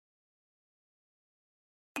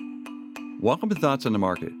Welcome to Thoughts on the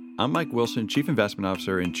Market. I'm Mike Wilson, Chief Investment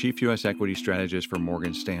Officer and Chief U.S. Equity Strategist for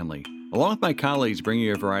Morgan Stanley. Along with my colleagues bringing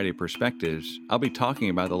you a variety of perspectives, I'll be talking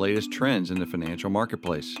about the latest trends in the financial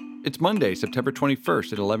marketplace. It's Monday, September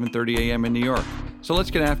 21st at 11:30 a.m. in New York. So let's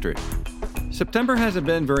get after it. September hasn't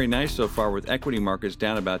been very nice so far, with equity markets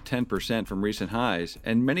down about 10% from recent highs,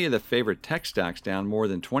 and many of the favorite tech stocks down more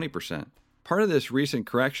than 20%. Part of this recent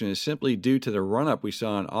correction is simply due to the run-up we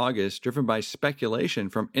saw in August, driven by speculation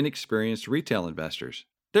from inexperienced retail investors.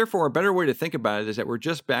 Therefore, a better way to think about it is that we're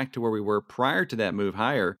just back to where we were prior to that move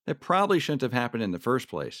higher that probably shouldn't have happened in the first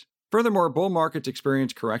place. Furthermore, bull markets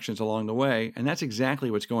experience corrections along the way, and that's exactly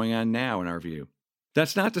what's going on now in our view.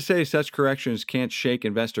 That's not to say such corrections can't shake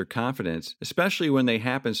investor confidence, especially when they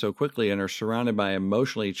happen so quickly and are surrounded by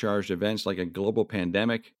emotionally charged events like a global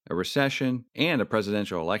pandemic, a recession, and a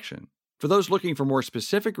presidential election. For those looking for more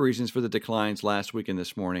specific reasons for the declines last week and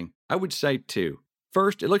this morning, I would cite two.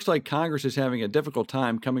 First, it looks like Congress is having a difficult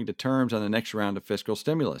time coming to terms on the next round of fiscal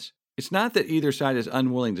stimulus. It's not that either side is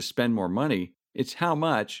unwilling to spend more money, it's how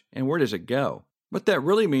much and where does it go. What that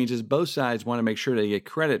really means is both sides want to make sure they get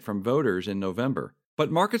credit from voters in November.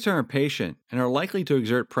 But markets are impatient and are likely to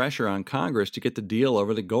exert pressure on Congress to get the deal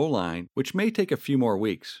over the goal line, which may take a few more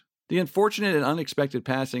weeks. The unfortunate and unexpected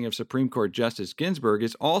passing of Supreme Court Justice Ginsburg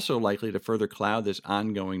is also likely to further cloud this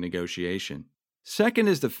ongoing negotiation. Second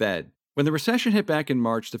is the Fed. When the recession hit back in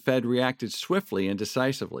March, the Fed reacted swiftly and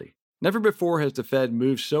decisively. Never before has the Fed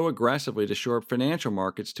moved so aggressively to shore up financial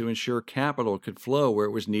markets to ensure capital could flow where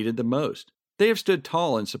it was needed the most. They have stood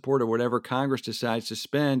tall in support of whatever Congress decides to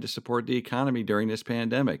spend to support the economy during this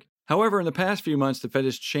pandemic. However, in the past few months, the Fed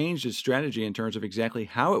has changed its strategy in terms of exactly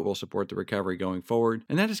how it will support the recovery going forward,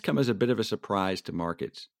 and that has come as a bit of a surprise to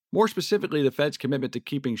markets. More specifically, the Fed's commitment to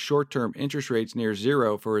keeping short-term interest rates near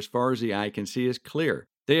zero for as far as the eye can see is clear.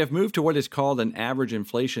 They have moved to what is called an average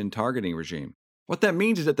inflation targeting regime. What that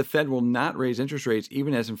means is that the Fed will not raise interest rates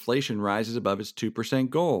even as inflation rises above its 2%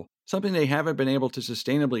 goal, something they haven't been able to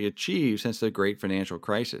sustainably achieve since the Great Financial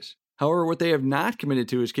Crisis. However, what they have not committed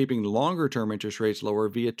to is keeping longer-term interest rates lower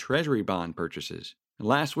via Treasury bond purchases. And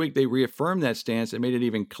last week, they reaffirmed that stance and made it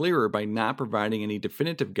even clearer by not providing any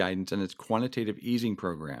definitive guidance on its quantitative easing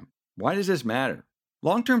program. Why does this matter?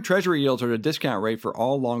 Long-term Treasury yields are the discount rate for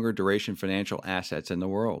all longer-duration financial assets in the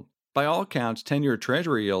world. By all accounts, 10-year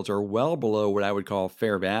Treasury yields are well below what I would call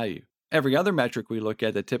fair value. Every other metric we look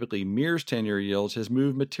at that typically mirrors 10-year yields has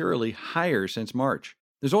moved materially higher since March.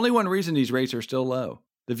 There's only one reason these rates are still low: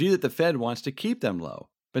 the view that the Fed wants to keep them low.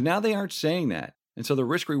 But now they aren't saying that, and so the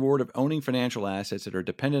risk-reward of owning financial assets that are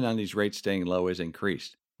dependent on these rates staying low is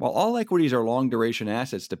increased. While all equities are long-duration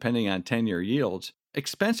assets depending on 10-year yields,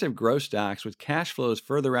 expensive growth stocks with cash flows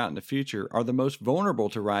further out in the future are the most vulnerable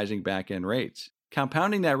to rising back-end rates.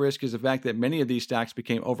 Compounding that risk is the fact that many of these stocks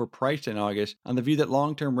became overpriced in August on the view that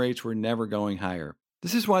long-term rates were never going higher.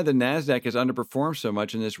 This is why the Nasdaq has underperformed so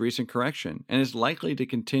much in this recent correction, and is likely to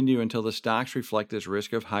continue until the stocks reflect this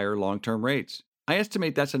risk of higher long-term rates. I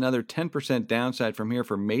estimate that's another 10% downside from here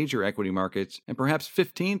for major equity markets, and perhaps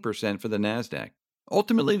 15% for the Nasdaq.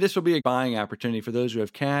 Ultimately, this will be a buying opportunity for those who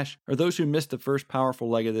have cash, or those who missed the first powerful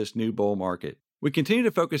leg of this new bull market. We continue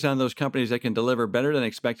to focus on those companies that can deliver better than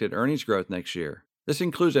expected earnings growth next year. This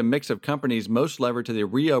includes a mix of companies most levered to the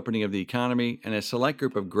reopening of the economy and a select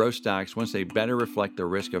group of growth stocks once they better reflect the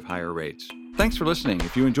risk of higher rates. Thanks for listening.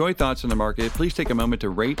 If you enjoy Thoughts on the Market, please take a moment to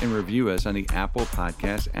rate and review us on the Apple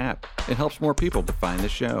Podcast app. It helps more people to find the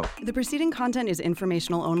show. The preceding content is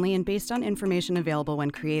informational only and based on information available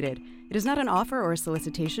when created. It is not an offer or a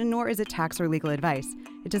solicitation, nor is it tax or legal advice.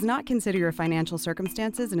 It does not consider your financial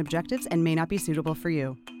circumstances and objectives and may not be suitable for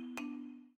you.